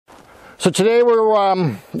So today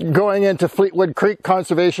we're going into Fleetwood Creek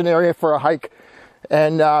Conservation Area for a hike,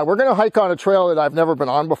 and we're going to hike on a trail that I've never been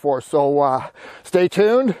on before, so stay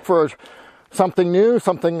tuned for something new,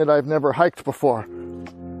 something that I've never hiked before.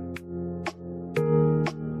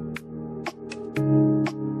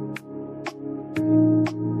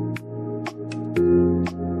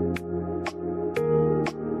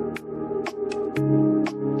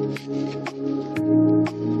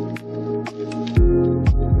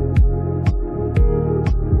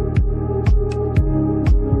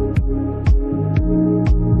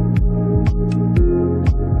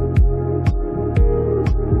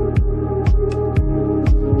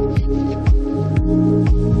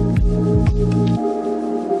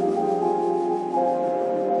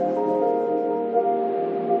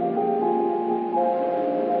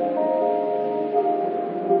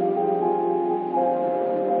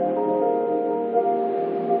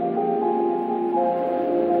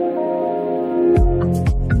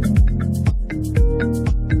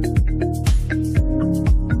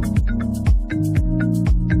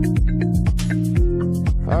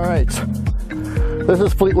 This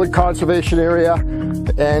is Fleetwood Conservation Area,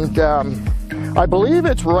 and I believe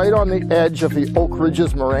it's right on the edge of the Oak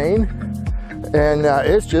Ridges Moraine, and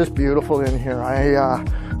it's just beautiful in here.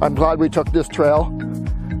 I'm glad we took this trail.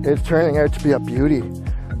 It's turning out to be a beauty.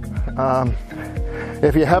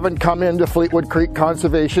 If you haven't come into Fleetwood Creek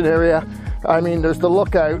Conservation Area, I mean, there's the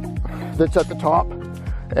lookout that's at the top,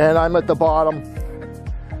 and I'm at the bottom.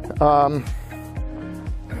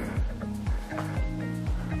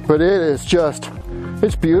 But it is just,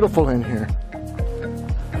 it's beautiful in here.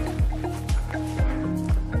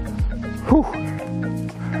 Whew.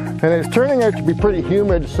 And it's turning out to be pretty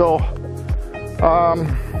humid, so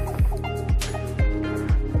I'm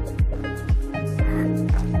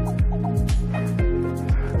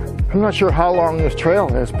not sure how long this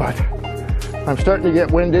trail is, but I'm starting to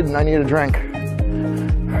get winded and I need a drink.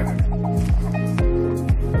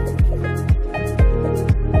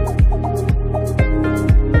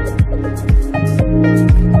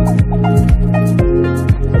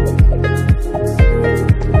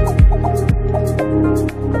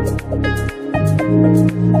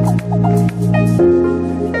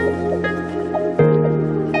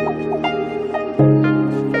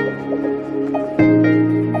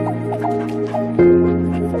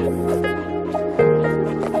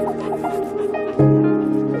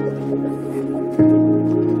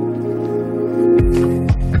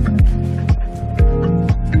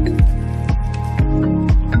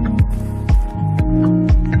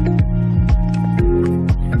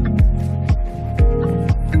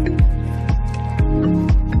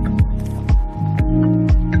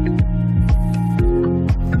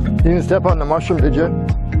 You didn't step on the mushroom, did you?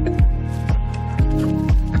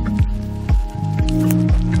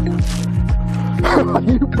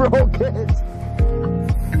 You broke it!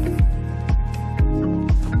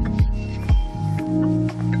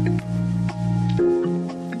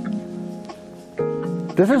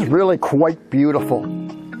 This is really quite beautiful.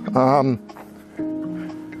 I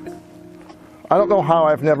don't know how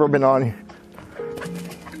I've never been on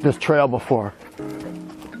this trail before.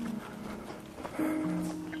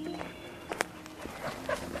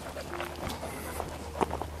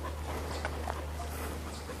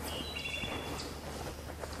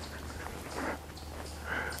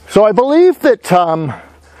 So I believe that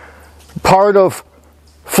part of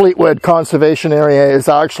Fleetwood Conservation Area is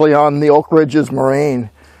actually on the Oak Ridges Moraine,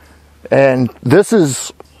 and this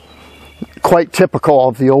is quite typical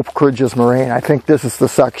of the Oak Ridges Moraine. I think this is the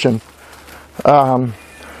section.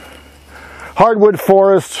 Hardwood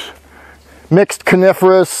forest, mixed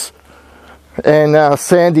coniferous, and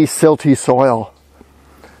sandy, silty soil,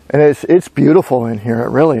 and it's beautiful in here. It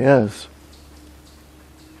really is.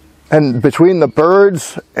 And between the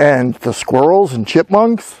birds and the squirrels and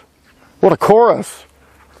chipmunks, what a chorus.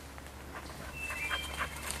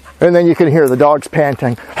 And then you can hear the dogs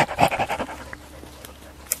panting.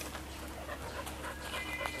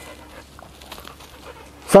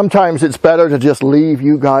 Sometimes it's better to just leave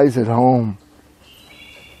you guys at home.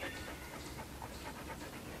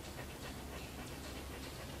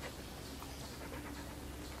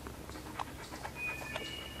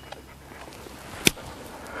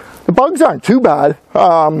 The bugs aren't too bad.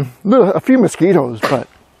 A few mosquitoes, but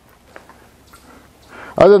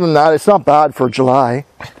other than that, it's not bad for July.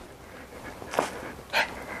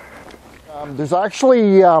 There's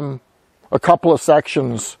actually a couple of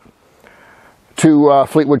sections to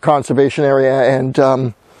Fleetwood Conservation Area, and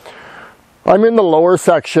I'm in the lower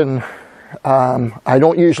section. I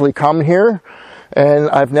don't usually come here, and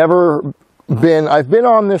I've never I've been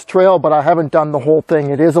on this trail, but I haven't done the whole thing.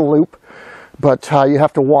 It is a loop, but you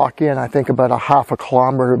have to walk in, I think, about a half a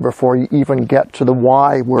kilometer before you even get to the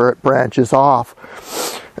Y where it branches off.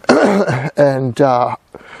 And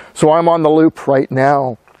so I'm on the loop right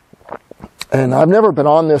now, and I've never been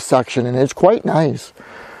on this section, and it's quite nice.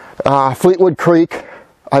 Fleetwood Creek,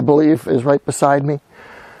 I believe, is right beside me.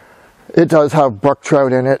 It does have brook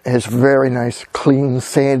trout in it. It's very nice, clean,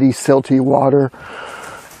 sandy, silty water.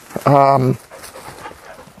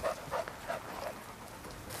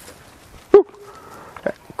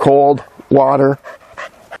 Cold water.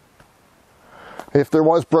 If there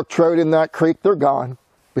was brook trout in that creek, they're gone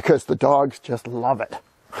because the dogs just love it.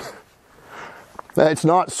 It's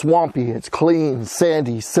not swampy, it's clean,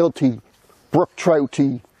 sandy, silty, brook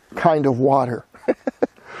trouty kind of water.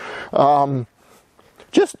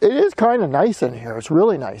 It is kind of nice in here. It's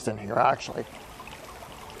really nice in here, actually.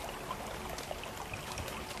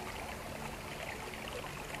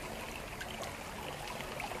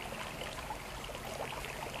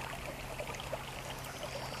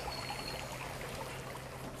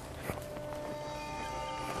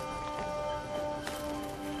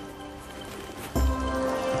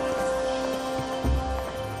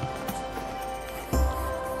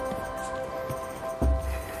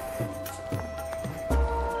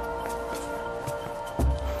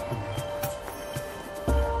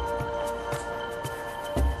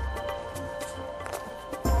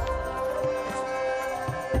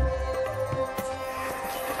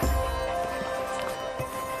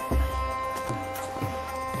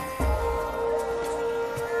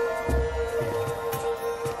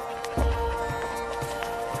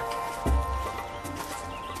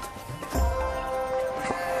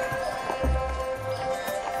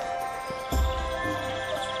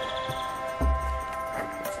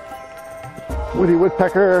 Woody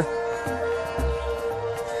woodpecker.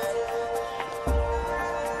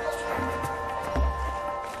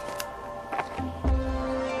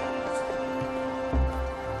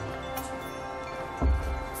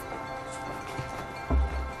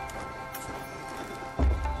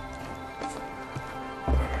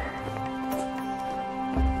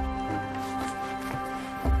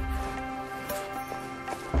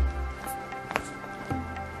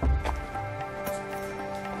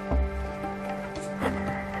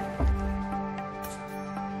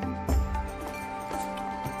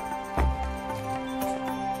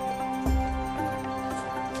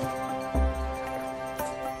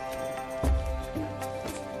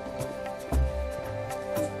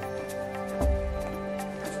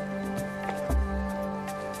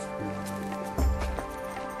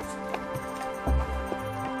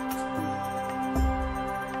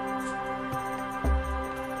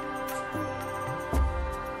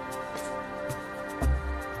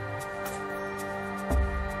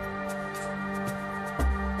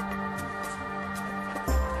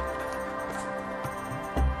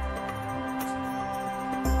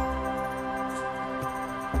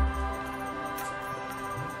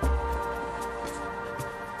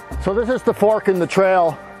 So this is the fork in the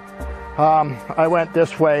trail. I went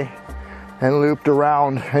this way and looped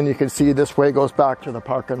around, and you can see this way goes back to the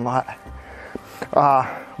parking lot.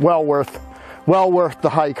 Well worth the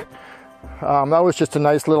hike. That was just a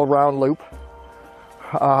nice little round loop.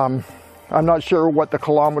 I'm not sure what the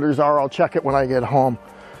kilometers are. I'll check it when I get home.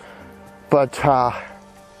 But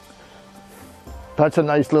that's a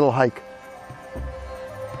nice little hike.